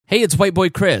Hey, it's White Boy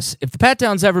Chris. If the Pat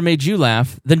Downs ever made you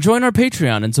laugh, then join our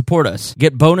Patreon and support us.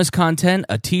 Get bonus content,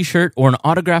 a t-shirt, or an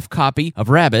autographed copy of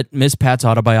Rabbit, Miss Pat's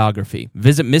autobiography.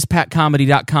 Visit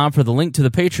MissPatComedy.com for the link to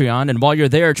the Patreon, and while you're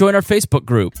there, join our Facebook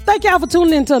group. Thank y'all for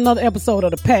tuning in to another episode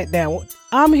of the Pat Down.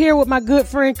 I'm here with my good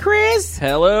friend Chris.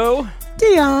 Hello.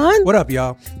 Dion. What up,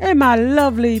 y'all? And my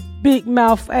lovely big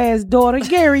mouth ass daughter,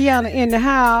 Garyana, in the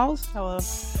house. Hello.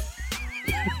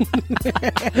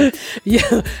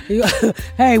 Yeah.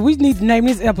 Hey, we need to name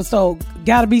this episode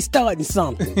Gotta Be Starting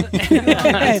Something.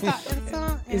 Is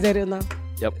that it now?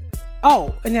 Yep.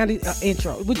 Oh, and now the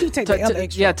intro. Would you take the other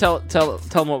extra? Yeah, tell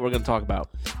them what we're going to talk about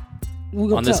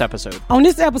on this episode. On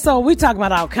this episode, we talk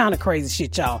about all kind of crazy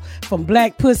shit, y'all. From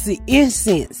black pussy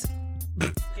incense.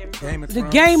 The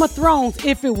Game of Thrones,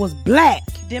 if it was black.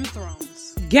 Them Thrones.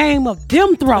 Game of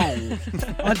them thrones.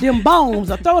 Or them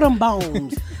bones. Or throw them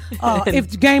bones.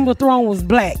 If Game of Thrones was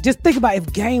black. Just think about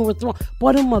if Game of Thrones.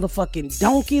 Boy, them motherfucking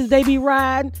donkeys they be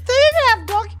riding. They didn't have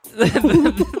donkeys.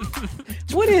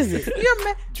 What is it?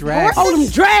 Dragons. Oh, them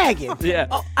dragons. Yeah.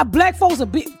 Black folks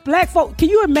can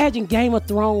you imagine Game of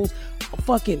Thrones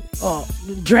fucking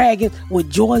dragons with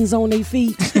Jordans on their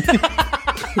feet?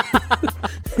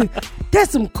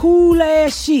 That's some cool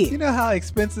ass shit. You know how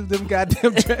expensive them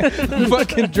goddamn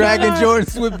fucking Dragon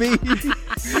Jordans would be?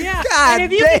 Yeah. God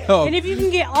damn. And if you can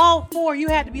get all four, you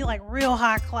had to be like real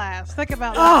high class. Think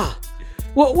about that.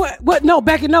 What? No,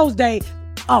 back in those days.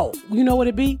 Oh, you know what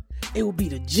it'd be? It would be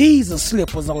the Jesus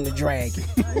slippers on the dragon.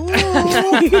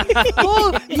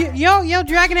 Ooh, yo,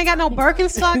 dragon ain't got no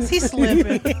Birkenstocks. He's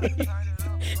slipping.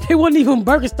 They wasn't even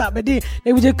Birkenstock, but then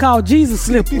they were just called Jesus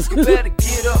slippers. Better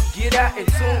get up, get out, and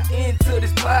tune into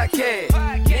this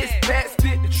podcast. This Pat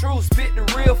spit the truth, spit the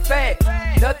real fact.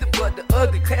 Nothing but the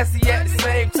ugly, classy at the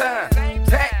same time.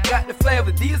 Pat got the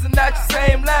flavor, these are not your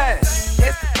same lines.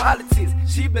 That's the politics,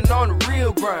 she been on the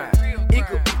real grind. It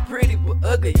could be pretty but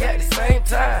ugly at the same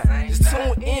time. Just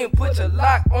tune in, put your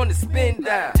lock on the spin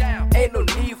down. Ain't no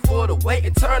need for the wait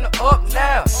and turn it up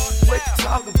now. What you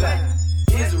talking about?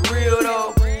 Is it real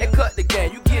though? And cut the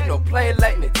game, you get no play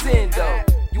like Nintendo.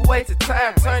 You wasted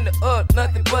time, turn it up,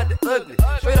 nothing but the ugly.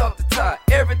 Straight off the top,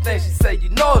 everything she say, you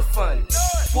know it's funny.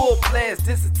 Full blast,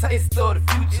 this a taste of the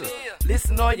future.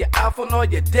 Listen on your iPhone,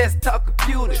 on your desktop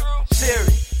computer. Share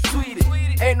it, tweet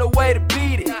it, ain't no way to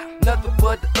beat it. Nothing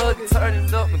but the ugly, turn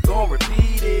it up and gon'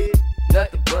 repeat it.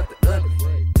 Nothing but the ugly,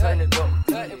 turn it up,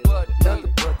 nothing but the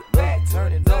ugly,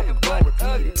 turn it up and gon'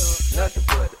 repeat it. Nothing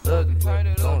but the ugly,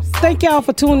 Thank y'all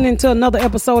for tuning into another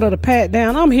episode of the Pat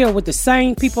Down. I'm here with the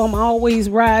same people I'm always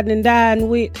riding and dying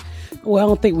with. Well, I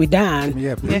don't think we dying.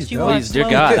 Yeah, please. Yes, you don't. are. Please, dear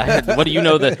God. What do you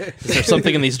know? Is there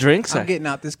something in these drinks? I'm getting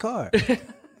out this car.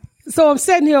 So I'm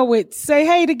sitting here with, say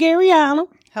hey to Garyana.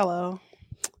 Hello.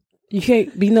 You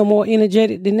can't be no more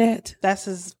energetic than that. That's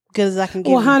as good as I can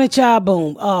get. Well, honey child,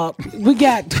 boom. We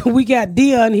got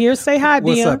Dion here. Say hi,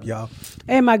 Dion. What's up, y'all?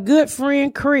 And my good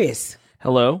friend Chris.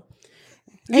 Hello.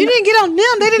 You didn't get on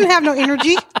them. They didn't have no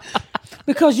energy.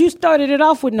 Because you started it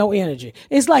off with no energy.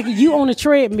 It's like you on a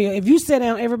treadmill. If you sit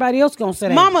down, everybody else gonna sit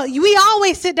down. Mama, we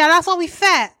always sit down. That's why we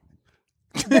fat.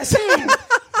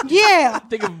 Yeah.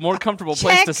 Think of a more comfortable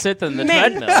place Check to sit than the mate.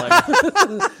 treadmill. Like,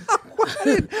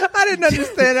 I didn't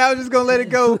understand. I was just gonna let it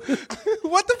go.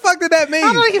 What the fuck did that mean?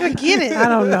 I don't even get it. I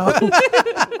don't know.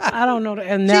 I don't know the She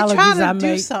analogies trying to I do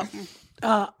make. something.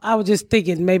 I was just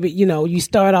thinking maybe, you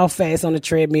start off fast on the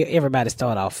treadmill. Everybody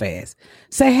start off fast.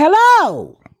 Say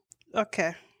hello.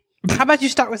 Okay. How about you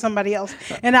start with somebody else,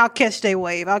 and I'll catch their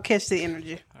wave. I'll catch the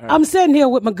energy. right. I'm sitting here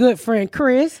with my good friend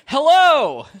Chris,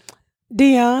 hello.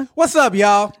 Dion, What's up,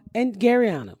 y'all? and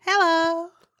Garyana. Hello.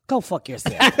 Go fuck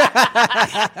yourself.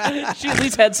 She at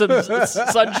least had some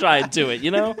sunshine to it,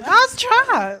 you know? I was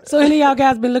trying. So any of y'all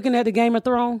guys been looking at the Game of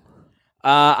Thrones?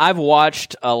 I've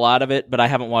watched a lot of it, but I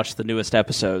haven't watched the newest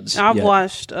episodes. I've yet.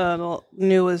 watched the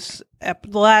newest, the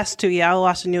last two. Yeah, I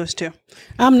watched the newest two.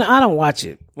 I don't watch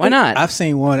it. Why not? I've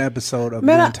seen one episode of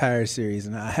Man, the I- entire series,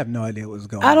 and I have no idea what's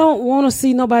going on. I don't want to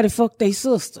see nobody fuck their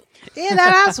sister. Yeah,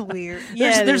 that's weird.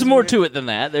 Yeah, there's more to it than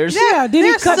that. There's Yeah, did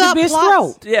he there's cut the bitch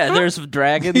subplots. throat? yeah, there's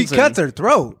dragons. He cuts her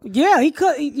throat. Yeah, he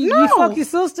cut. He fuck his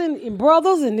sister and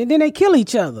brothers, and then they kill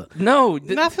each other. No,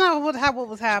 That's not what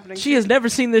was happening. she has never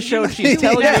seen this show. She's Yeah,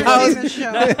 telling I everybody. was- the show.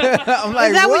 I'm like,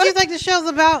 Is that what you what? think the show's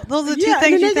about? Those are the two Yeah, and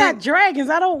things then you they think. got dragons.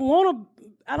 I don't want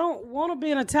to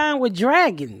be in a time with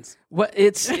dragons. What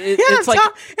it's in it's like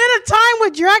in a time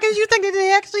with dragons, you think that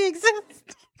they actually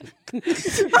exist?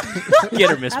 get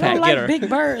her, Miss I Pat, don't get like her. big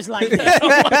birds like that.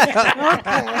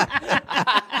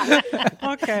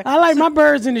 Okay. I like my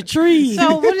birds in the trees.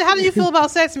 So, how did you feel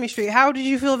about Sesame Street? How did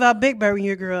you feel about Big Bird when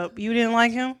you grew up? You didn't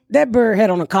like him? That bird had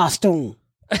on a costume.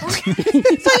 So you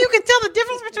can tell the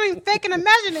difference between fake and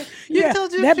imaginary. You can tell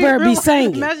the that difference bird be between real singing.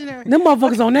 and imaginary. Them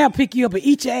motherfuckers on there pick you up and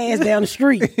eat your ass down the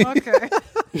street. Okay.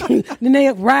 Then they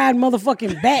ride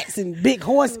motherfucking bats and big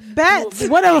horse Bats?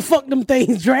 whatever the fuck them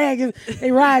things, dragons.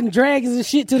 They riding dragons and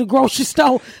shit to the grocery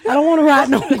store. I don't want to ride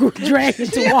no dragon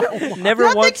to Walmart.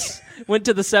 Never once went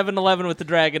to the 7-Eleven with the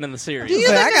dragon in the series.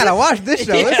 I gotta watch this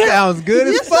show. It sounds good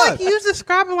as Just fuck. like you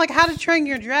describing like How to Train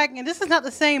Your Dragon, and this is not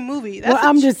the same movie. That's Well,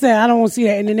 I'm just saying I don't want to see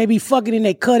that. And then they be fucking and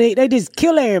they cut it. They just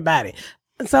kill everybody.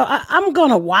 So I'm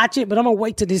gonna watch it, but I'm gonna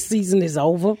wait till this season is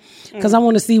over because I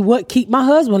want to see what keep. My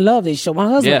husband love this show. My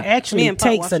husband Yeah. actually Me and Pop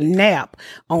takes a watch it. nap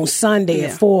on Sunday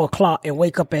at 4:00 and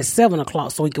wake up at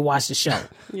 7:00 so he can watch the show.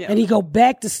 And he go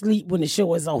back to sleep when the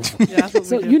show is over. that's what we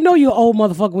So do. you know you're an old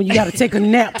motherfucker when you got to take a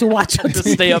nap to watch your To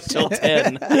stay up till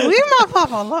 10. Leave my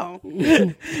papa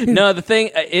alone. No, the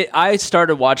thing, I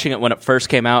started watching it when it first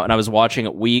came out, and I was watching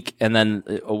it week, and then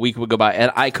a week would go by,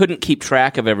 and I couldn't keep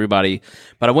track of everybody,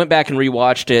 but I went back and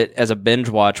rewatched it as a binge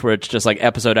watch where it's just like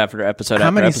episode after episode How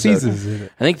after many episode. seasons is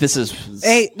it? I think this is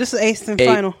 8. This is eighth and 8.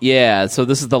 final. Yeah, so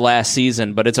this is the last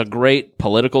season, but it's a great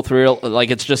political thrill.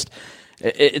 Like, it's just...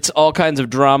 It's all kinds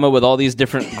of drama with all these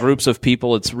different groups of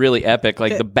people. It's really epic.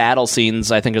 Like, the battle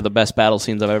scenes, I think, are the best battle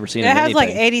scenes I've ever seen. It in has like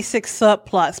anything. 86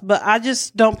 subplots, but I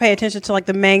just don't pay attention to like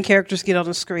the main characters get on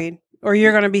the screen, or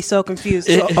you're going to be so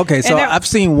confused. Okay, so they're- I've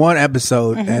seen one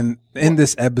episode, and in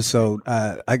this episode,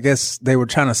 I guess they were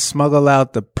trying to smuggle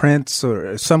out the prince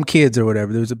or some kids or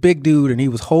whatever. There was a big dude, and he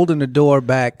was holding the door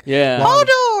back. Yeah.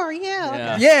 Hodor, yeah.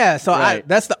 Okay. Yeah, so Right.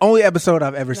 that's the only episode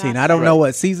I've ever seen. I don't know Right.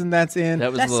 what season that's in.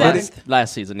 That was That's the seventh.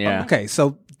 last season, yeah. Okay,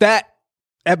 so that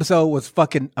episode was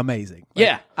fucking amazing. Like,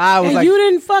 Yeah. I was And like, you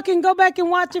didn't fucking go back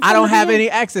and watch it. I from don't the have beginning?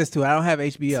 any access to it. I don't have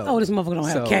HBO. Oh, this motherfucker don't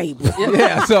have So- cable.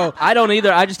 Yeah, so I don't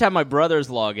either. I just have my brother's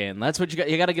login. That's what you got.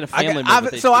 You got to get a family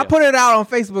member. with so I HBO. put it out on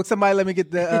Facebook. Somebody let me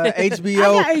get the HBO.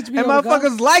 I got HBO, and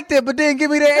motherfuckers liked it, but didn't give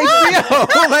me their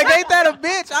HBO. Like, ain't that a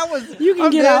bitch? You can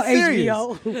I'm get dead out serious.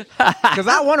 HBO. Because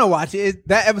I want to watch it.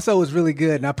 That episode was really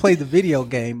good, and I played the video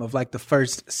game of like the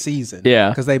first season. Yeah.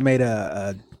 because they made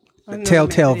a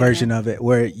Telltale version of it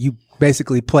where you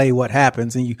basically play what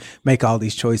happens and you make all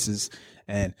these choices,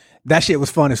 and that shit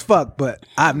was fun as fuck. But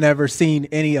I've never seen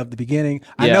any of the beginning.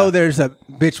 I Yeah. know there's a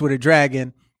bitch with a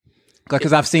dragon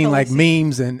because I've seen like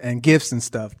memes and gifs and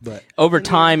stuff. But Over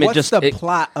time, it what's just the it-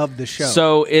 plot of the show?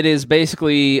 So it is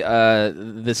basically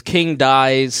this king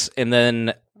dies, and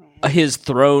then his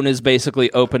throne is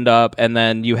basically opened up, and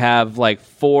then you have like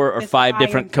 4 or It's 5 Iron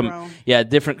different Throne.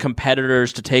 different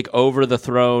competitors to take over the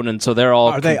throne, and so they're all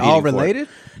Are they competing all for it. related?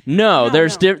 No,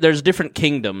 there's no. there's different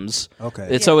kingdoms.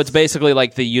 Okay. So it's basically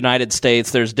like the United States.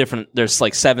 There's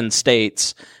like 7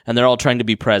 states, and they're all trying to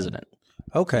be president.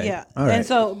 Okay, Yeah, all right. and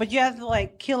so, but you have to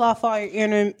like kill off all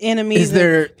your enemies. Is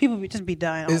there- and people just be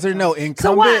dying? all Is the there time. no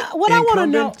incumbent? So what I wanna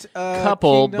know- incumbent,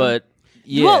 Couple, kingdom? but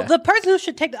yeah. Well, the person who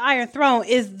should take the Iron Throne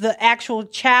is the actual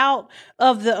child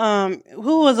of the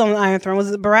who was on the Iron Throne? Was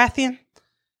it Baratheon?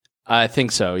 I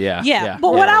think so. Yeah. Yeah,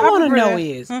 But what Yeah. I want to remember know that.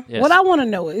 is, Yes. what I want to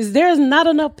know is, there's not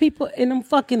enough people in them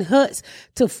fucking huts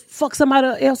to fuck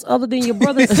somebody else other than your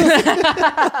brother and sister.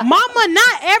 Mama,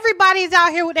 not everybody is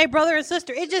out here with their brother and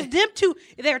sister. It's just them two.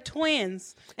 They're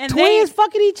twins, and Twins they,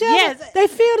 fucking each other. Yes. They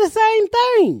feel the same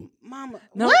thing. Mama,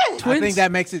 No, what? I think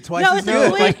that makes it twice No, as it's a good.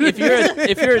 twin. Like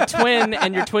if you're a twin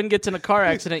and your twin gets in a car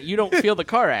accident, you don't feel the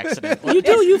car accident. You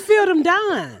do. You feel them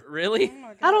dying. Really?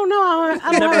 I don't know.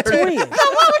 I don't have twins. So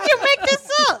why would you make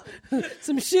this up?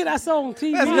 Some shit I saw on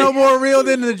TV. That's no more real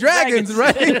than the dragons,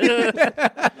 right?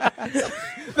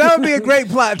 That would be a great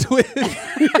plot twist.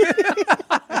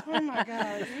 Oh my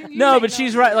god! No, but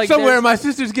she's right. Like Somewhere there's- my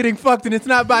sister's getting fucked and it's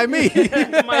not by me.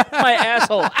 my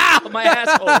asshole. Ow, my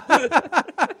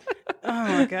asshole. Oh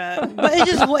my god! But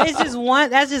it's just one.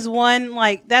 That's just one.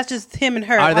 Like that's just him and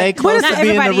her. Are they Like, close not to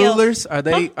being the everybody else. rulers?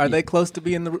 Are they close to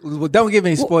being the? Well, don't give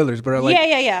any spoilers, but are like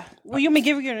Yeah. Well, you want me to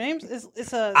give you your names?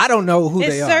 It's a. I don't know who It's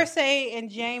they are. Cersei and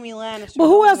Jamie Lannister. But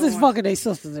who Those else are is the ones. fucking their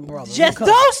sisters and brothers? Just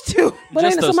Because- those two. But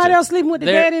Just ain't there those somebody two. else sleeping with the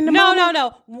They're- dad and the No.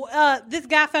 mama? This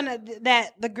guy found out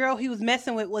that the girl he was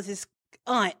messing with was his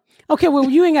aunt. Okay, well,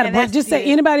 you ain't got to And break. that's Just say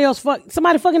it. anybody else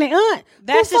somebody fucking their aunt.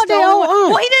 That's Who just fucked their the own only one. aunt?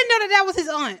 Well, he didn't know that was his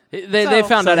aunt. They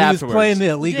found So out he was afterwards. playing the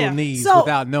illegal Yeah. knees So-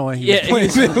 without knowing he Yeah,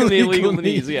 was playing the illegal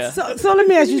knees. Yeah. So let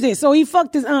me ask you this. So he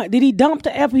fucked his aunt. Did he dump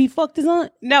her after he fucked his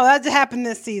aunt? No, that just happened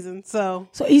this season. So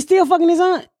So he's still fucking his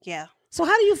aunt? yeah. So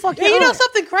how do you fuck your And you know aunt?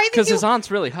 something crazy? Because You- his aunt's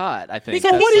really hot, I think.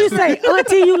 So what do you say,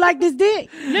 Auntie? You like this dick?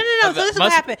 No. So this is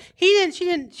what happened. He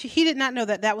did not know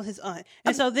that was his aunt,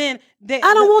 and so then I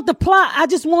don't want the plot. I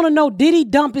just want to know: did he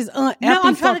dump his aunt? No, after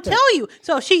I'm he trying fucked to her? tell you.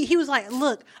 So he was like,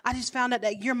 "Look, I just found out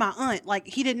that you're my aunt." Like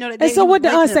he didn't know that. And they so even what the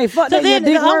raped aunt him. say? Fuck so that, then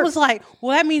your the dick aunt work? was like,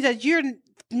 "Well, that means that you're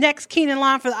next king in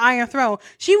line for the Iron Throne."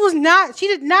 She was not. She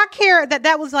did not care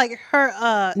that was like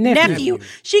her nephew.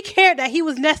 She cared that he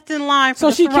was next in line for So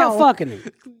the she throne. kept fucking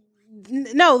him.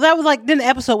 No, that was like then the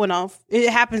episode went off. It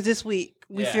happens this week.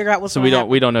 We figure out what's So going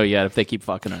we don't know yet if they keep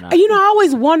fucking or not. And you know, I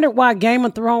always wondered why Game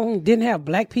of Thrones didn't have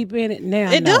black people in it. Now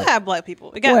I It know. does have black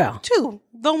people. It got Well, two.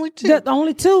 The only two. The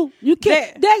only two. You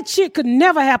can't. That shit could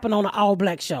never happen on an all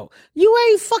black show. You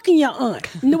ain't fucking your aunt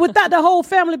without the whole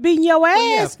family beating your ass.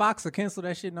 Yeah, Fox will cancel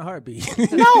that shit in a heartbeat.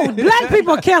 No, black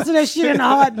people cancel that shit in a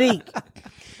heartbeat.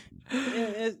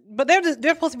 But they're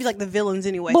supposed to be like the villains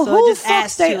anyway. But so it who just fucks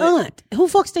adds to their it. aunt? Who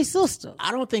fucks their sister?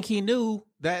 I don't think he knew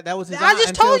that was his I aunt just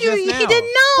until told you just he now. didn't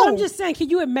But know. I'm just saying, can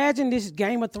you imagine this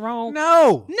Game of Thrones?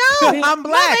 No. I'm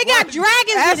black. No, they got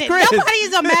dragons Ask in it. Chris. Nobody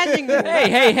is imagining it.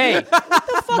 Hey.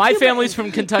 My family's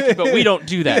from Kentucky, but we don't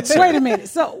do that. Wait a minute.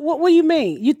 So what do you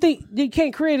mean? You think you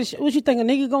can't create a what you think, a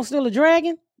nigga gonna steal a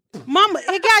dragon? Mama,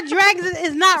 it got dragons.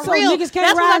 It's not So real. niggas can't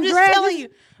That's what ride I'm just dragons? telling you.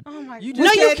 Oh my You god.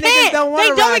 just No, you said niggas can't. don't wanna They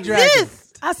don't ride dragons.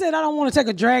 exist. I said I don't want to take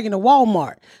a dragon to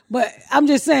Walmart. But I'm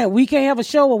just saying we can't have a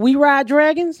show where we ride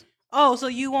dragons? Oh, so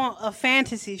you want a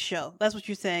fantasy show? That's what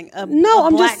you're saying. No,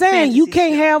 I'm just saying you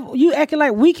can't have. have you acting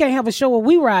like we can't have a show where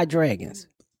we ride dragons.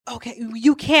 Okay,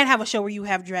 you can't have a show where you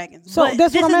have dragons. So but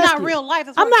that's this what I'm is asking. not real life.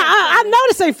 That's I'm what not. I know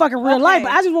this ain't fucking real Okay. life,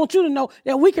 but I just want you to know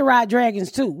that we can ride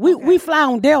dragons too. We fly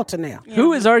on Delta now.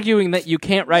 Who is arguing that you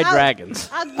can't ride dragons?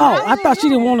 I thought she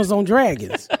didn't want us on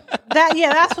dragons.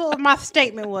 That's what my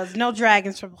statement was. No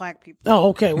dragons for black people. Oh,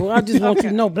 okay. Well, I just want you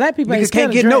to know black people ain't Niggas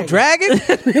can't scared get of no dragons.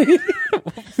 dragon.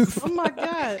 Oh my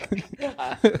god.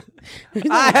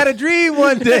 I had a dream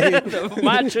one day.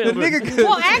 My children. Nigga could,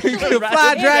 Well, actually, could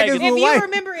fly if dragons if with you white,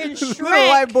 remember in little Shrek,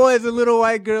 white boys and little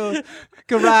white girls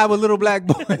could ride with little black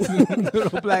boys and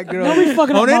little black girls. we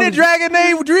fucking On up any Moses. dragon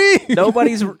named Dream.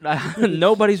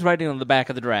 Nobody's riding on the back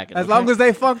of the dragon. As long as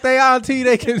they fuck their auntie,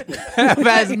 they can have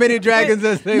as many dragons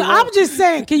as they No, want. I'm just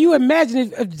saying, can you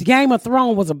imagine if Game of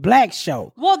Thrones was a black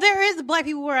show? well, there is black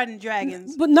people riding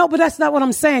dragons. But no, but that's not what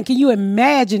I'm saying. Can you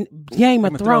imagine Game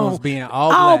of Thrones being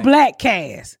all black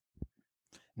cast?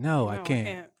 No, I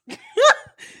can't.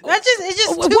 It's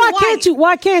just too Why white. can't you?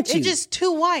 Why can't you? It's just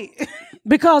too white.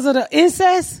 Because of the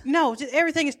incest? No, just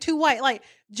everything is too white. Like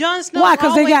Jon Snow. Why?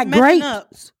 Because they got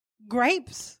grapes.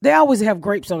 Grapes. They always have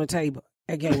grapes on the table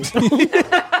at Game of Thrones.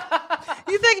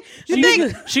 You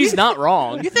think? She's not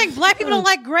wrong. You think black people don't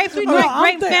like grapes? We No, drink I'm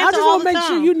grape thinking- Fanta I just all want the to make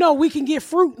time. sure you know we can get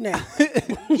fruit now.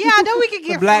 Yeah, I know we can The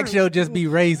get black fruit. show just be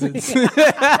raisins.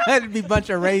 It'd be a bunch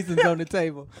of raisins on the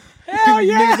table. Hell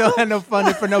yeah. Niggas don't have no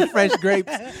funding for no fresh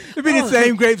grapes. It'd be the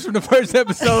same grapes from the first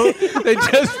episode. They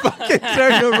just fucking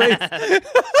turn the raisins.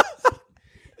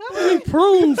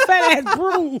 Prunes, fat ass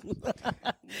prunes.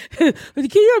 But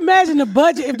can you imagine the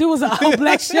budget if there was an all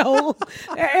black show?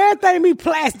 Everything be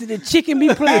plastic, the chicken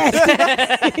be plastic.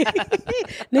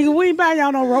 Nigga, we ain't buying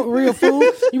y'all no real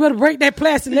food. You better break that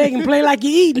plastic leg and play like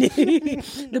you eating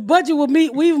it. The budget would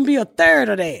even be a third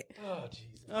of that.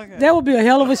 Okay. That would be a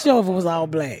hell of a show if it was all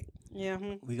black. Yeah.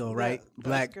 We go right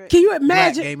black. great. Can you Black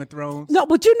imagine? Game of Thrones. No,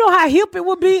 but you know how hip it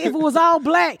would be if it was all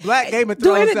black. Black Game of Do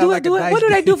Thrones it, sound like a What nice do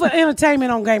they do game. for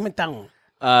entertainment on Game of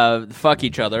Thrones? Fuck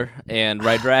each other and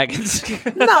ride dragons.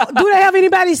 No, do they have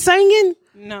anybody singing?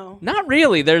 No. Not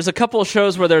really. There's a couple of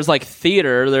shows where there's like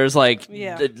theater, there's like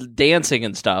Yeah. dancing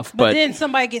and stuff, But but then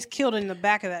somebody gets killed in the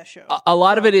back of that show. a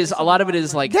lot of it is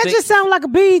like That just sounds like a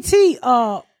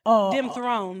BET. Them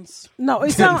Thrones. No,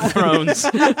 it sounds thrones,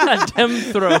 Dem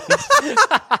thrones.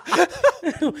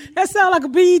 that sound like a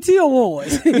BET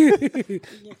Awards.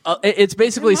 It's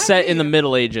basically set in the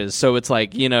Middle Ages, so it's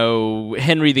like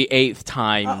Henry VIII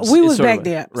times. we is was sort back of-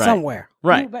 there right. somewhere.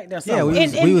 Right. We was back there Yeah,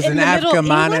 somewhere. we was in the Africa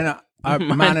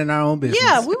Middle minding our own business.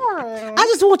 Yeah, we were. I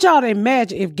just want y'all to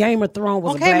imagine if Game of Thrones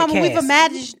was Okay, a black Mama, we've cast.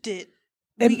 imagined it.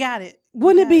 We got it.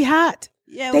 Wouldn't it be hot?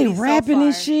 Yeah, it They would be so rapping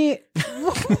and fire. shit. Why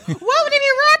would they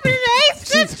be rapping in the 8th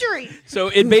century? So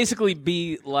it'd basically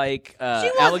be like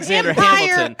wants Alexander empire.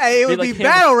 Hamilton. Hey, it would be like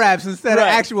battle raps instead of Right.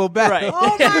 actual battle. Right.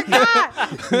 Oh my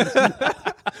God.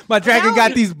 My dragon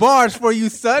got these bars for you,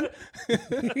 son. It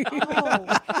would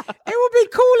be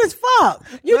cool as fuck.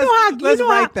 Let's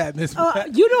write that, Miss.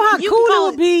 You know how You cool can call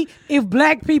it would be if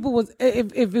black people was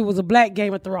if it was a black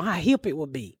Game of Thrones. How hip it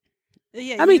would be.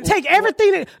 Yeah, I mean, take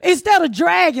everything that, instead of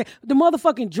dragon, the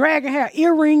motherfucking dragon had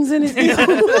earrings in his ears.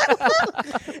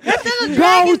 instead of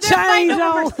dragons, they're fighting over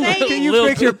on. Mercedes. Can you Little-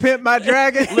 picture Pimp My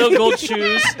Dragon? Little gold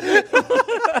shoes.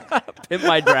 Pimp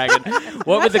my dragon.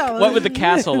 What would the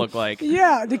castle look like?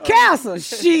 Yeah, the castle.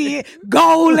 Shit.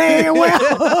 Gold land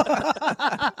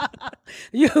well.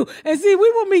 And see,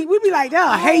 we be like,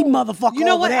 that hate motherfucker. You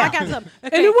know over what? there. I got something.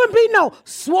 Okay. And it wouldn't be no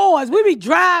swords. We be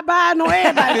drive by no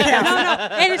everybody castle.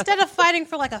 No. And instead of fighting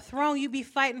for like a throne, you be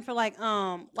fighting for like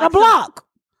A block.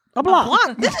 A block.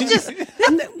 block. This is just,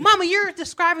 Mama, you're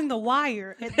describing The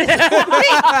Wire.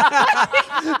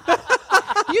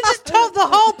 You just told the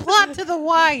whole plot to The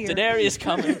Wire. Daenerys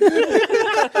coming. Yeah,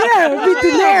 it'd be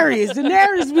Daenerys.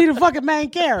 Daenerys be the fucking main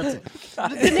character.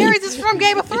 Daenerys is from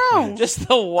Game of Thrones. Just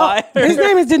the wire. His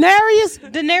name is Daenerys.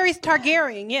 Daenerys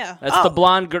Targaryen, yeah. That's the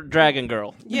blonde dragon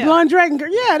girl. Yeah. Blonde Dragon Girl.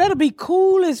 Yeah, that'll be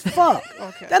cool as fuck.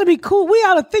 Okay. That'll be cool. We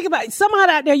ought to think about it. Somehow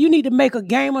out there, you need to make a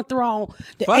Game of Thrones.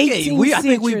 The Fuck 18th it. I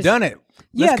think we've done it.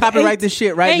 Yeah, Let's the copyright this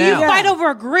shit right And now. you fight over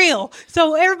a grill.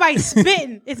 So everybody's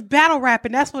spitting. It's battle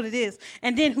rapping. That's what it is.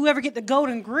 And then whoever get the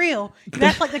golden grill,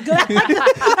 that's like the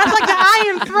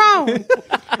Iron Throne.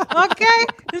 Okay?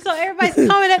 And so everybody's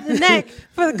coming at the neck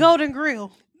for the golden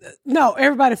grill. No,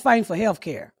 everybody fighting for health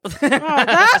care. Oh,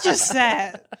 that's just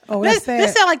sad. Oh, that's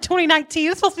this sad. sound like 2019.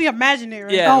 It's supposed to be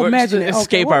imaginary. Yeah. Oh, we're imagine it.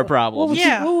 escape Okay, our what problems. would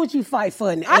Yeah. what would you fight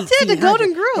for in the I said the 1800s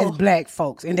Golden Grill. as black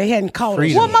folks, and they hadn't caught us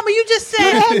Freedom. Well, yet. Mama, you just They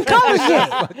said. hadn't caught us yet.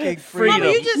 Fucking Freedom.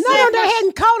 Mama, you just No, said. they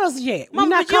hadn't caught us yet. We Mama,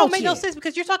 not but you don't caught make no yet. sense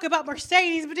because you're talking about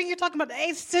Mercedes, but then you're talking about the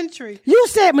 8th century. You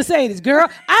said Mercedes, girl.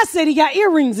 I said he got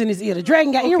earrings in his ear. The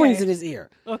dragon got earrings in his ear.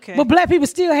 Okay. But black people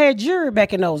still had jury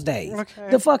back in those days. Okay.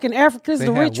 The fucking Africans, They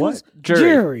the had rich what? ones.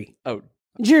 Jury. Oh,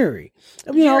 Jury.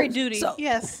 You Jury know, duty. So,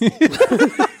 Yes.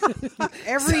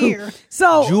 Every year.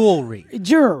 so Jewelry.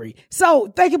 jury. So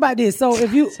think about this. So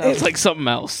if you sounds like something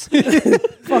else.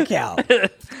 fuck y'all,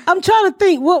 I'm trying to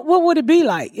think what would it be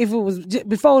like if it was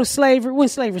before slavery? When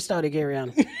slavery started,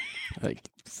 Garyana? Like,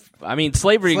 I mean,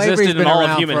 slavery Slavery's existed in been all of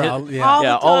around human for history. yeah. All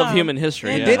the All of time. human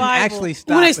history. It Yeah. Didn't Bible. actually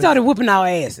stop. When they started whooping our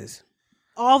asses,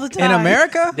 All the time. in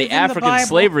America? The in the African Bible.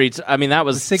 slavery. I mean, that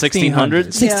was The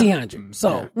 1600s. 1600.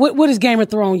 So what is Game of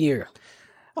Thrones year?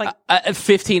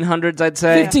 1500s, I'd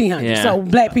say. 1500. Yeah. So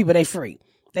black people they free.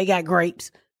 They got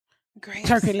grapes, Grapes.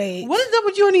 turkey legs. What is up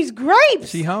with you and these grapes?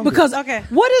 She hungry. Because Okay.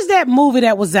 what is that movie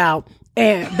that was out?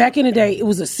 And back in the day, it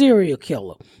was a serial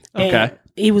killer. And Okay.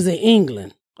 he was in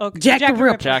England. Okay. Jack the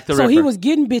Ripper. Jack the So he Ripper. was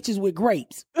getting bitches with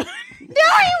grapes. No,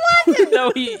 he wasn't.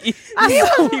 No,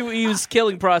 he was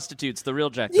killing prostitutes. The real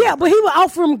Jack. the Yeah, Ripper. but he would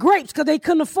offer them grapes because they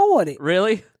couldn't afford it.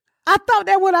 Really? I thought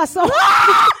that what I saw.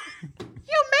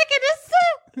 You making this sense?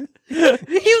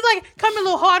 He was like, come a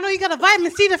little hard. I know you got a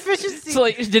vitamin C deficiency. So,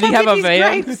 like, did he Come have get a these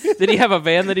van? grapes. Did he have a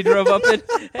van that he drove up in?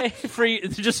 Hey, free.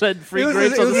 It just said free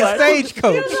grapes it on was the a side.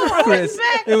 stagecoach, Chris.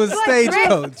 It was a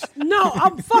stagecoach. No,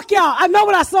 fuck y'all. I know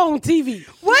what I saw on TV.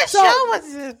 What So, show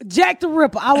was this? Jack the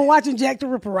Ripper. I was watching Jack the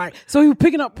Ripper, right? So he was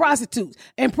picking up prostitutes,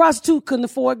 and prostitutes couldn't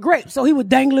afford grapes, so he would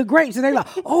dangle grapes, and they were like,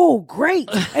 "Oh,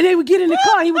 grapes!" And they would get in the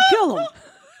car, and he would kill them.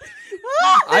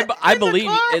 I believe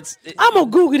it's. I'm gonna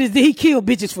Google this. Did he kill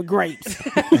bitches for grapes?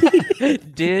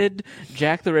 Did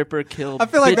Jack the Ripper kill? I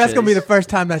feel like that's gonna be the bitches- first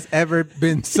time that's ever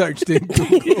been searched in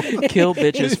Google. kill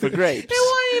bitches for grapes. It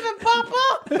won't even pop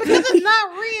up because it's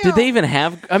not real. Did they even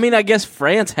have? I mean, I guess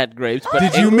France had grapes, but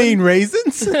Did you mean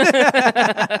raisins?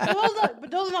 But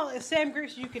those are not the same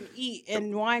grapes you can eat,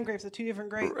 and wine grapes are two different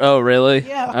grapes. Oh, really?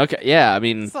 Yeah. Okay. Yeah. I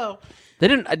mean, So they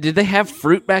didn't. Did they have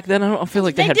fruit back then? I don't feel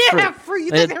like they, they had did fruit. have fruit.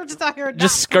 You They think had they were just out here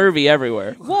just scurvy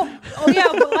everywhere. Well, oh yeah,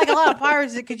 but like a lot of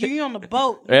pirates did, because you're on the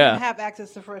boat, you Yeah. didn't have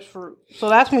access to fresh fruit. So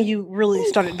that's when you really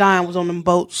started dying, was on them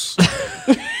boats.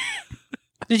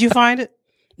 Did you find it?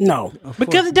 No,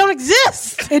 Because it don't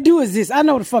exist. it do exist. I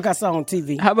know the fuck I saw on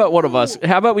TV. How about one of us?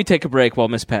 How about we take a break while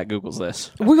Miss Pat Googles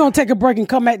this? We're gonna take a break and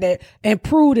come back there and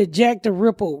prove that Jack the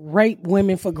Ripper raped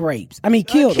women for grapes. I mean,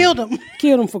 killed them.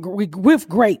 Killed them with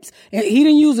grapes. And he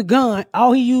didn't use a gun.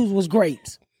 All he used was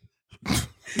grapes.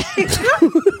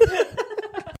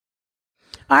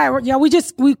 All right, y'all.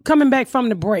 We coming back from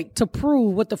the break to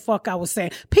prove what the fuck I was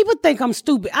saying. People think I'm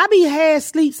stupid. I be half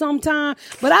asleep sometime,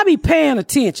 but I be paying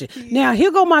attention. Now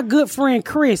here go my good friend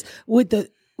Chris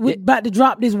about to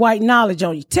drop this white knowledge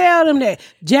on you. Tell them that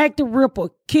Jack the Ripper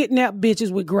kidnapped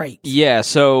bitches with grapes. Yeah.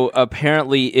 So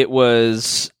apparently it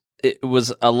was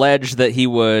alleged that he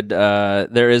would.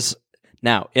 There is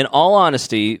now, in all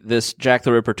honesty, this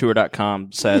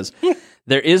JackTheRipperTour.com says.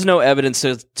 There is no evidence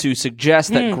to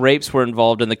suggest that grapes were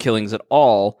involved in the killings at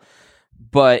all,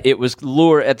 but it was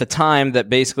lure at the time that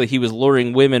basically he was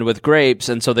luring women with grapes,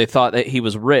 and so they thought that he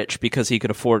was rich because he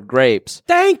could afford grapes.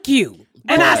 Thank you.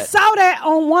 And I saw that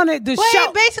on one of the But shows.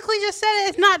 he basically just said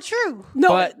it's not true. No,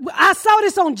 But- I saw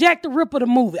this on Jack the Ripper, the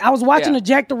movie. I was watching Yeah. the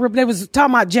Jack the Ripper. They was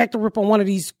talking about Jack the Ripper on one of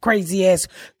these crazy ass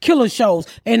killer shows.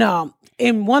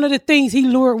 And one of the things he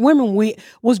lured women with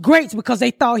was grapes because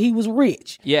they thought he was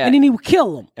rich. Yeah. And then he would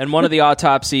kill them. And one of the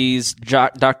autopsies,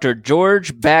 Dr.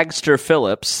 George Bagster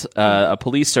Phillips, a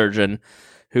police surgeon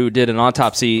who did an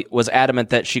autopsy, was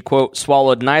adamant that she, quote,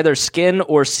 swallowed neither skin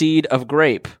or seed of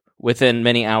grape within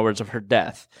many hours of her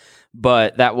death.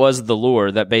 But that was the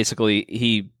lure, that basically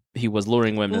he was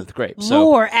luring women with grapes. So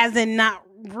Lore, as in not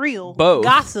real. both.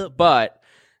 Gossip. But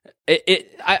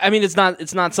I mean, it's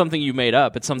not something you made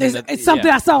up. It's something It's something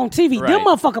I saw on TV. Right. Them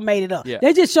motherfucker made it up. Yeah.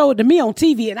 They just showed it to me on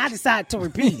TV, and I decided to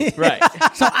repeat it. Right.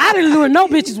 So I didn't lure no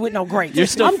bitches with no grapes. You're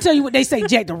still- I'm telling you what they say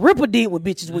Jack the Ripper did with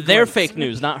bitches with They're grapes. fake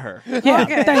news, not her.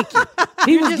 Yeah, thank you.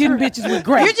 He was getting bitches with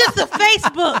grapes. You're just a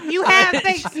Facebook. You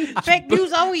have fake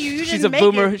news over you. You She's didn't a make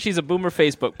boomer. it. She's a boomer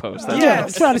Facebook post. That's Yeah,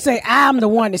 I'm trying to say I'm the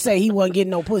one to say he wasn't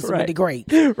getting no pussy with Right. the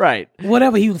grapes. right.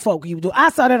 Whatever he was folk he would do. I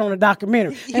saw that on the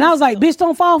documentary. And I was like, bitch,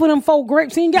 don't fall for them 4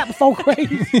 grapes. He ain't got the 4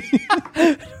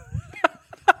 grapes.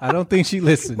 I don't think she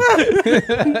listened.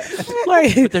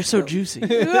 Like, They're so juicy.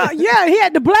 yeah, he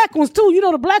had the black ones too. You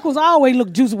know, the black ones always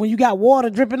look juicy when you got water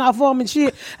dripping off of them and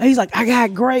shit. And he's like, I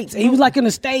got grapes. And he was like in a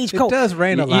It stagecoach. does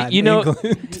rain a lot. You in know,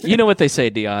 England. you know what they say,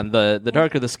 Dion. The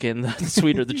darker the skin, the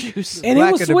sweeter the juice. And it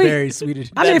Black was of the sweet. berry, sweeter.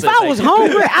 I mean, if That's it, I was thank you.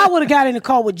 hungry, I would have got in the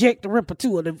car with Jack the Ripper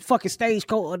too, or the fucking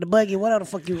stagecoach, or the buggy, whatever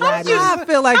the fuck you riding. I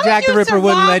feel like How Jack would the you Ripper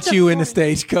wouldn't survive let you in the the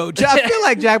stagecoach. I feel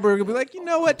like Jack the Ripper would be like, you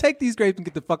know what? Take these grapes and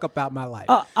get the fuck up out my life.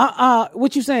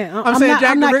 What you saying? I'm saying not,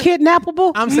 Jack I'm the not Rip-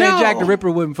 kidnappable. I'm saying No. Jack the Ripper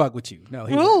wouldn't fuck with you. No,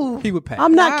 Ooh. he would pay.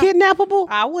 I'm not kidnappable.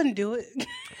 I wouldn't do it.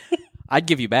 I'd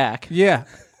give you back. Yeah.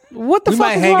 What the We fuck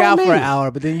might is hang wrong out with for me? an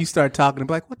hour, but then you start talking and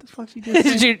be like, what the fuck she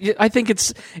did? I think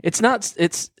it's not.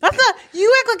 It's That's not.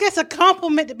 You act like it's a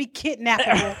compliment to be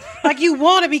kidnappable. Like you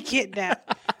want to be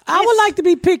kidnapped. I would like to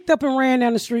be picked up and ran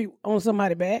down the street on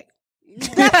somebody's back. That's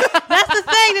the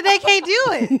thing that they can't do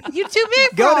it. You too big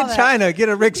for Go all to that. China, get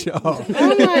a rickshaw. Oh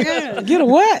my god. Get a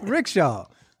what? What rickshaw.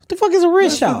 the fuck is a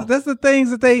rickshaw? That's the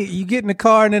things that you get in the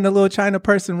car and then the little China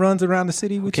person runs around the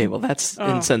city with okay. you. Well, that's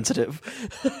insensitive.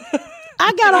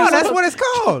 I got No, on that's what it's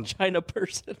called. China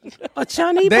person. a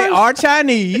Chinese They person. are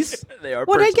Chinese. They are.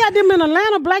 Well, they person. got them in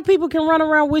Atlanta. Black people can run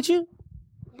around with you.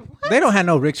 They don't have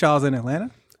no rickshaws in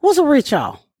Atlanta. What's a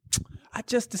rickshaw? I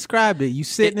just described it. You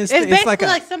sit in this. It's It's basically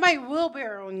like like somebody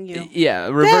wheelbarrowing you. Yeah,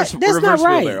 reverse that's not reverse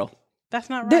right. wheelbarrow. That's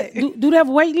not right. Do they have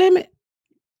a weight limit?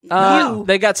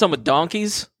 They got some with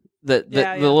donkeys that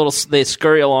Yeah, the yeah. little they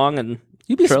scurry along and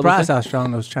you'd be trail the surprised thing. how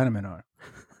strong those Chinamen are.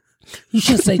 You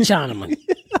should say Chinaman.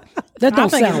 That I don't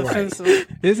think it's sound right. offensive.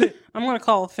 Is it? I'm gonna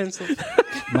call offensive.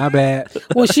 My bad.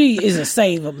 Well, she is a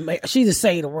she's a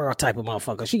save the world type of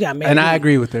motherfucker. She got married. And I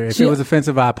agree with her. If She- it was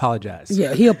offensive, I apologize.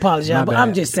 Yeah, he apologized, My but bad.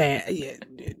 I'm just saying.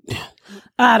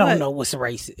 I don't know what's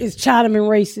racist. Is Chinaman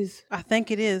racist? I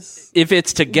think it is. if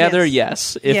it's together,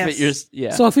 Yes. yes. If Yes. you're,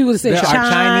 yeah. So if he would have said There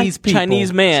are Chinese people.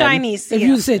 Chinese man, Chinese. if yeah.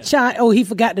 you said China, oh, he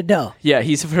forgot the duh, yeah,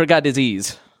 he's forgot his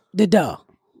E's. the duh,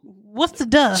 What's the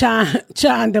duh?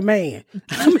 China the man.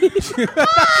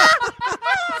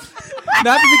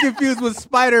 Not to be confused with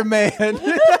Spider Man.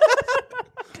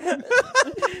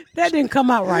 That didn't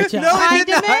come out right, y'all. No, it China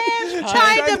did not. man,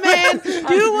 China man,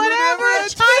 do whatever a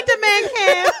China man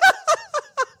can.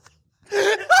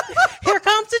 Here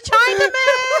comes the China man.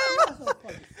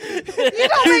 You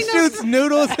don't He make no shoots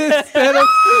noodles instead of.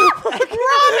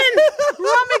 ramen.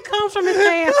 Ramen comes from his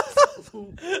hands.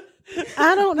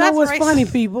 I don't know That's what's racist. funny,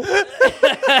 people.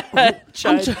 I'm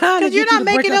trying to get you're you not to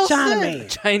break making up no China sense. man.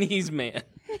 Chinese man.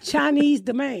 Chinese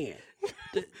the man.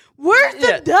 Where's the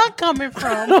Yeah. duh coming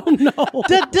from? Oh no,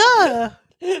 The duh.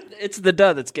 It's the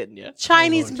duh that's getting you.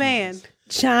 Chinese man.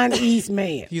 Chinese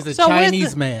man. He's a So where's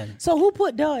Chinese the- man. So who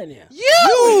put duh in there?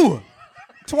 You!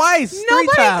 Twice. 3 Nobody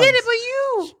times. did it but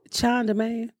you. China the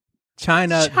man.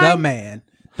 China, the man.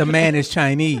 The man is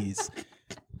Chinese.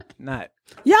 Not.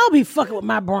 Y'all be fucking with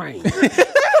my brain. Because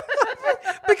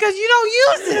you don't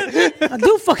use it. I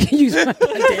do fucking use my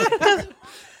brain.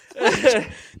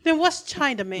 Then what's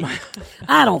China man?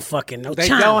 I don't fucking know. They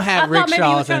China. don't have I thought maybe you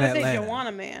were rickshaws in trying to say Atlanta. you want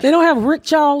a man. They don't have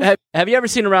rickshaws. Have you ever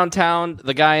seen around town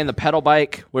the guy in the pedal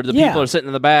bike where the Yeah. people are sitting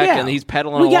in the back Yeah. and he's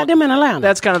pedaling We along? got them in Atlanta.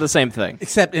 That's kind of the same thing.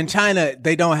 Except in China,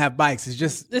 they don't have bikes. It's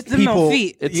just It's the people. no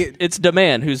feet. It's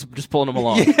demand who's just pulling them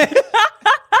along.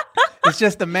 It's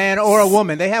just a man or a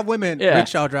woman. They have women Yeah.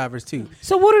 rickshaw drivers too.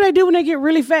 So what do they do when they get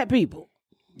really fat people?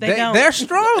 They don't. They're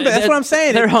strong. That's what I'm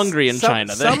saying. They're hungry in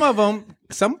China. Some of them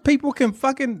some people can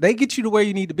they get you to where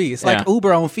you need to be. It's like Yeah.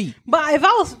 Uber on feet. But if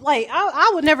I was like,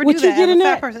 I would never Would do you that get as in a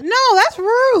fat that? person. No, that's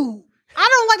rude. I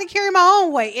don't like to carry my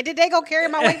own weight. And did they go carry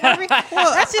my weight for me?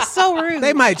 That's just so rude.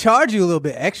 They might charge you a little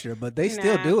bit extra, but they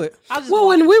still do it. I'll just Well,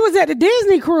 walk. when we was at the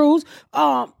Disney cruise,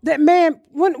 that man,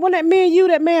 when that me and you,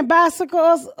 that man bicycle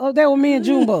us, that was me and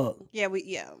Junebug. Yeah.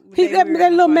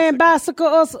 That little man bicycle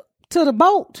us to the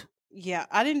boat. Yeah,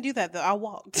 I didn't do that though. I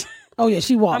walked. Oh yeah,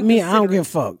 she walked me. I don't give a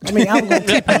fuck. I mean, I was gonna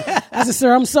tip him. I said,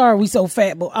 "Sir, I'm sorry, we so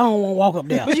fat, but I don't want to walk up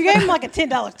there." But you gave him like a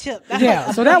 $10 tip. That's Yeah,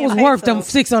 like so that was $1 worth them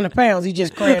pesos. 600 pounds he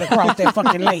just carried across that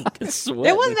fucking lake. It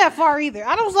wasn't that far either.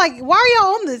 I was like, why are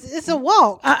y'all on this? It's a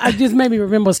walk. I just made me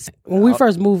remember when we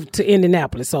first moved to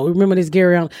Indianapolis. So remember this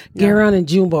Garyon and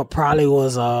Junebug probably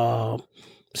was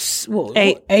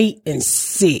 8 and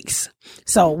 6.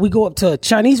 So we go up to a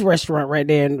Chinese restaurant right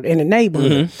there in the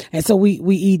neighborhood. And so we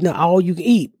eating all you can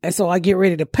eat. And so I get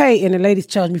ready to pay and the ladies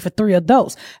charged me for 3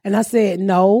 adults. And I said,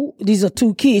 no, these are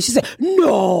 2 kids. She said,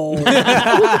 no.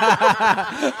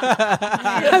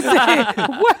 I said,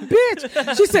 what,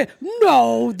 bitch? She said,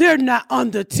 no, they're not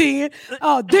under 10.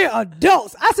 They're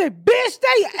adults. I said, bitch,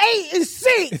 they 8 and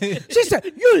 6. She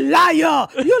said, you liar.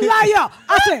 You liar.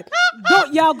 I said,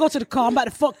 don't y'all go to the car. I'm about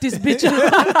to fuck this bitch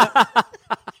up.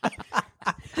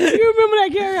 You remember that,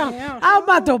 Gary? I was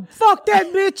about to fuck that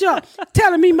bitch up,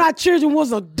 telling me my children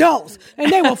was adults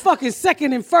and they were fucking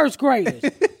second and first graders.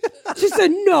 She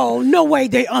said, no way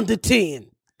they under 10.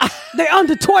 They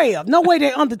under 12. No way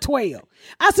they under 12.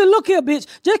 I said, look here, bitch.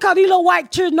 Just because these little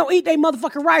white children don't eat their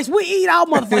motherfucking rice, we eat our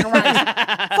motherfucking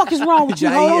rice. Fuck is wrong with you?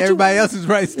 I eat everybody else's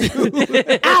rice too.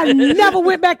 I never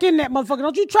went back in that motherfucker.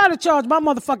 Don't you try to charge my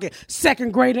motherfucking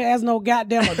second grader as no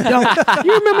goddamn adult.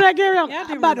 You remember that, Gary?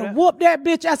 I'm about to whoop that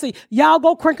bitch. I said, y'all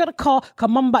go crank her the car, cause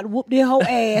mama about to whoop their whole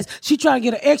ass. She trying to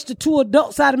get an extra 2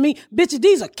 adults out of me. Bitches,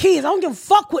 these are kids. I don't give a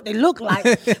fuck what they look like,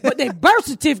 but their birth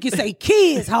certificate say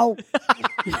kids, ho.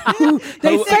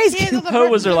 They face Ho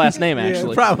was her last name,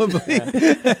 actually. Probably.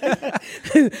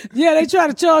 yeah, they try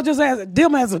to charge us as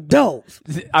them as adults.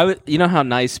 You know how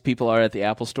nice people are at the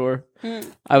Apple Store?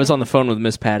 I was on the phone with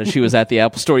Miss Pat, and she was at the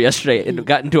Apple Store yesterday and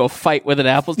got into a fight with an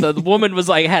Apple Store. The woman was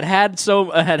like,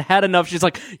 had enough. She's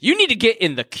like, you need to get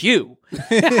in the queue.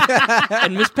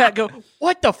 And Miss Pat go,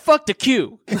 what the fuck the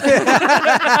queue?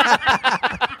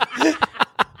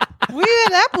 We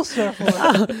at Apple Store for it.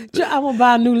 I'm gonna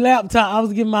buy a new laptop. I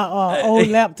was getting my old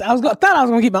laptop. Thought I was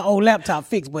gonna get my old laptop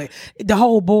fixed, but the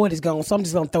whole board is gone, so I'm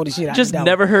just gonna throw this shit out. Just the door.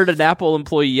 never heard an Apple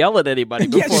employee yell at anybody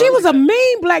before. Yeah, she was a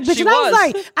mean black bitch, She and I was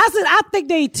was. like, I think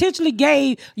they intentionally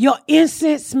gave your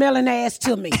incense smelling ass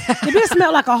to me. The bitch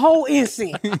smelled like a whole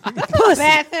incense. Pussy,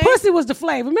 bad thing. pussy was the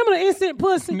flavor. Remember the incense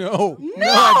pussy? No,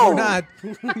 I do not.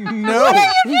 No. What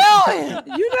are you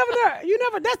doing? You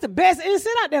never. That's the best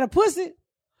incense out there. The pussy.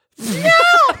 No.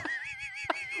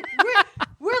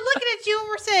 We're looking at you and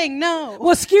we're saying no.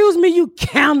 Well, excuse me, you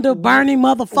candle burning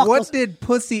motherfuckers. What did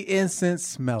pussy incense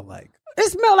smell like?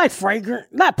 It smelled like fragrant,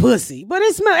 not pussy, but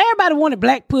it smelled. Everybody wanted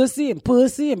black pussy and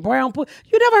brown pussy.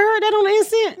 You never heard that on the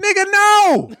incense? Nigga,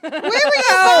 no. Where were you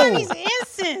buying these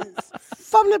incense?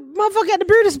 From the motherfucker at the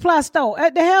beauty supply store,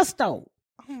 at the hair store,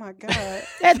 Oh my God.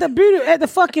 at the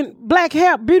fucking black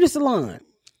hair beauty salon.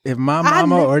 If my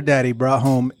mama or daddy brought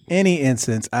home any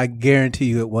incense, I guarantee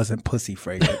you it wasn't pussy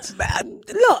fragrance.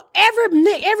 Look,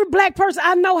 every black person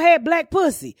I know had black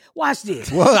pussy. Watch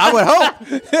this. Well, I would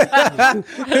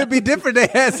hope. It'd be different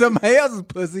if they had somebody else's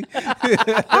pussy.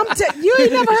 You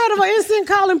ain't never heard of an incense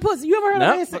calling pussy. You ever heard of an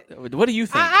No? incense? What do you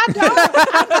think? I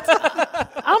don't.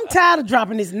 I'm tired of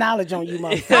dropping this knowledge on you,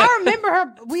 motherfucker. I remember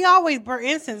her. We always burn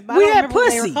incense, but We I don't had remember what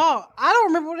they pussy. were called. I don't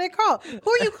remember what they're called.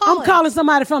 Who are you calling? I'm calling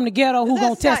somebody from the ghetto who gonna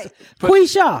That's test right. it.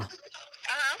 Quisha,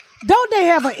 don't they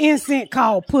have an incense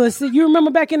called pussy? You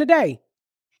remember back in the day?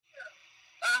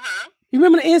 You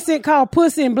remember the incense called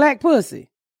pussy and black pussy?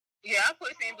 Yeah,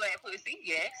 pussy and black pussy,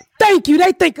 yes. Thank you.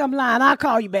 They think I'm lying. I'll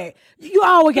call you back. You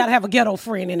always got to have a ghetto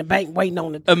friend in the bank waiting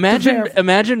on the.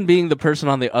 Imagine being the person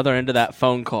on the other end of that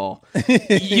phone call.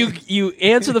 you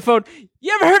answer the phone.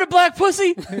 You ever heard of black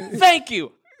pussy? Thank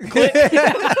you. Click.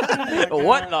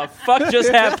 What the fuck just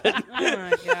happened? Oh my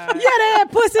God. Yeah, they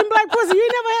had pussy and black pussy. You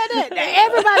never had that.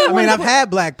 Everybody. I mean, wanted I've to- had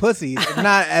black pussy,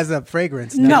 not as a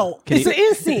fragrance. No, Can it's you- an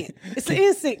incense. It's an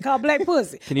incense called black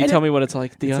pussy. Can you tell me what it's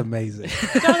like, It's Dion? amazing. So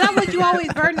is that what you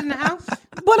always burned in the house? But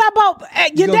I bought.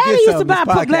 Your gonna daddy get used to some buy of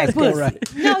this black podcast, pussy,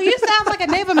 right? No, you used to have like a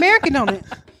Native American on it.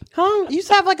 huh? You used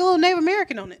to have like a little Native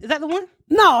American on it. Is that the one?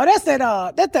 No, that's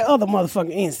that. That's that other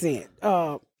motherfucking incense.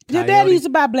 Your daddy Coyote. used to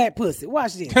buy black pussy.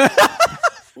 Watch this.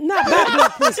 Not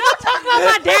black pussy. Don't talk about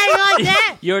my daddy like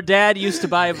that. Your dad used to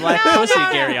buy black pussy,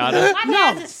 Garyana. My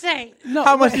dad's a saint. No.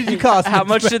 How much did you cost? How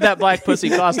much did that black pussy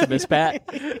cost, Miss Pat?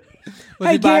 Was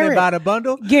Hey, he buying Garrett. it by the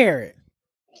bundle? Garrett,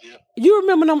 you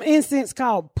remember them incense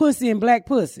called Pussy and Black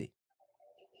Pussy?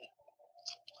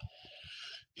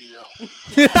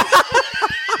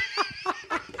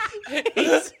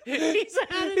 He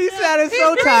sounded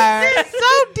so tired. It's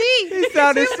so deep. He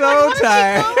sounded so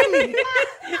tired.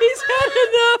 He's had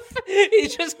enough. He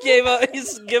just gave up.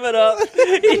 He's given up.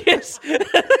 He just,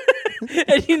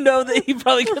 and you know that he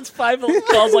probably gets 5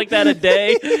 calls like that a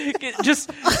day. Just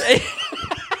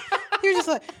You're just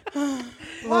like,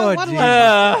 Lord what do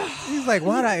Jesus. He's like,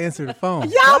 why'd I answer the phone?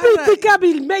 Y'all be think I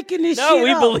be making this no, shit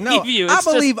we up. believe No, you. I It's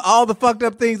just- believe all the fucked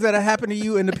up things that have happened to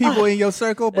you and the people in your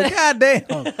circle, but goddamn.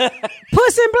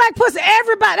 Pussy and Black Pussy,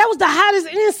 everybody. That was the hottest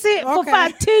incense for Okay.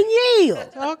 about 10 years.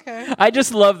 okay. I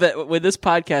just love that when this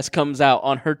podcast comes out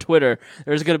on her Twitter,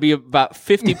 there's going to be about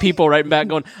 50 people writing back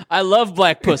going, I love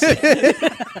black pussy.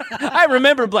 I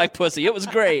remember black pussy. It was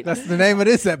great. That's the name of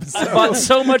this episode. Bought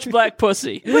so much black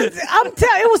pussy. I'm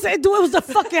telling you, it was the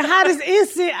fucking hottest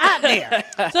incense out there.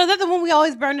 So is that the one we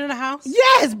always burned in the house?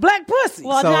 Yes, Black Pussy.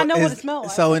 Well, I know what it smelled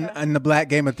like. So in the Black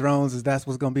Game of Thrones, is that's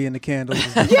what's going to be in the candles?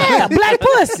 Yeah, Black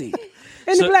Pussy.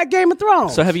 In So- the Black Game of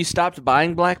Thrones. So have you stopped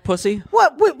buying black pussy?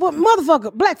 What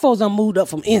motherfucker? Black folks done moved up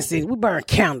from incense. We burn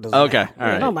candles. Okay, now. all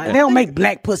right. Nobody- they don't make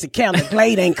black pussy candles.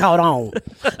 Glade ain't caught on.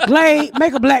 Glade,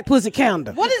 make a black pussy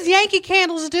candle. What is Yankee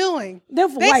Candles doing? They're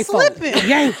for They white slipping. folks.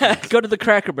 Yankee. Go to the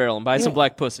Cracker Barrel and buy some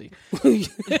black pussy. You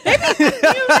know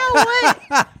what?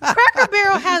 Cracker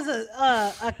Barrel has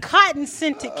a cotton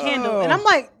scented candle, and I'm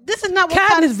like, this is not what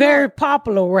Cotton is very smells.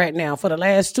 popular right now for the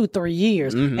last 2-3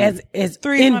 years as in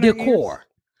 300 decor.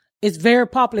 It's very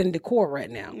popular in decor right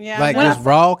now. Yeah, Like when just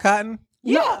raw cotton?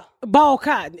 Yeah. Ball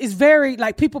cotton. It's very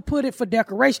like people put it for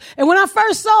decoration. And when I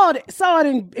first saw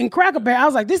it in Cracker Barrel, I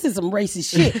was like, this is some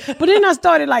racist shit. But then I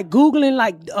started like Googling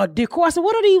like decor. I said,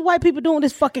 what are these white people doing with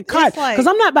this fucking cotton? like- Because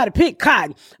I'm not about to pick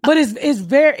cotton. But it's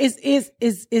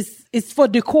for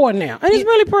decor now. And it's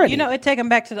really pretty. You know, it take them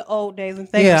back to the old days and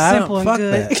things Yeah, are I simple don't and fuck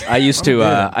good. that.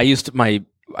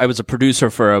 I was a producer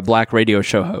for a black radio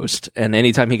show host, and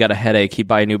anytime he got a headache, he'd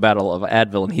buy a new bottle of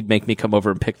Advil, and he'd make me come over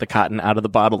and pick the cotton out of the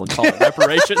bottle and call it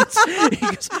reparations. He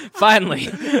goes, finally,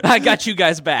 I got you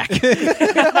guys back.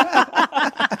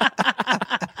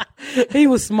 he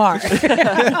was smart.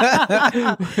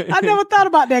 I never thought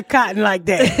about that cotton like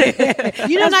that.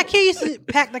 You know, Nakia used to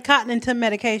pack the cotton into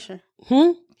medication.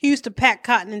 He used to pack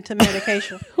cotton into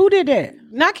medication. Who did that?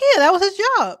 Nakia, that was his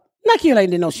job. Nakia ain't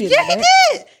did no shit Yeah, like he that.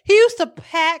 did. He used to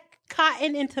pack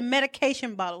cotton into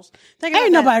medication bottles. Think about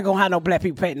Ain't that. nobody gonna have no black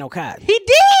people pack no cotton. He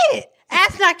did.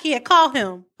 Ask Nakia. Call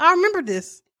him. I remember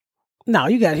this. No,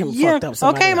 you got him fucked up.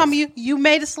 somebody Okay, else. Mama, you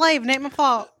made a slave. It ain't my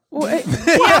fault. Well, eh, He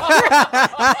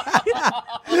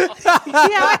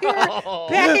out here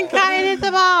packing cotton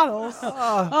into bottles.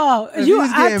 If he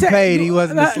was getting paid, he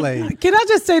wasn't a uh, slave. Can I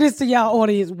just say this to y'all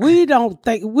audience? We don't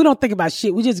think about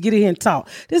shit. We just get in here and talk.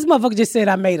 This motherfucker just said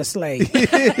I made a slave.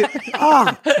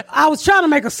 I was trying to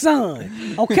make a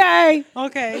son. Okay,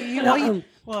 Okay, you know you.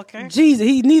 Well, okay. Jesus,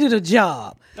 he needed a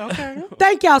job. Okay.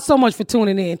 Thank y'all so much for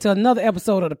tuning in to another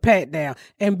episode of the Pat Down,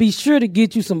 and be sure to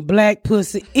get you some black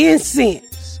pussy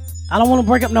incense. I don't want to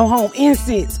break up no home.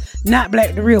 Incense, not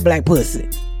the real black pussy.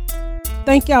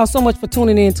 Thank y'all so much for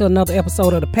tuning in to another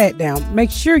episode of the Pat Down. Make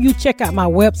sure you check out my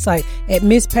website at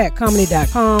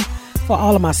misspatcomedy.com for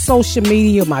all of my social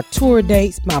media, my tour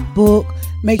dates, my book.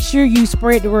 Make sure you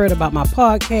spread the word about my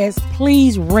podcast.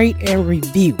 Please rate and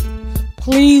review.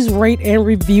 Please rate and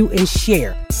review and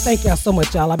share. Thank y'all so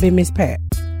much, y'all. I've been Miss Pat.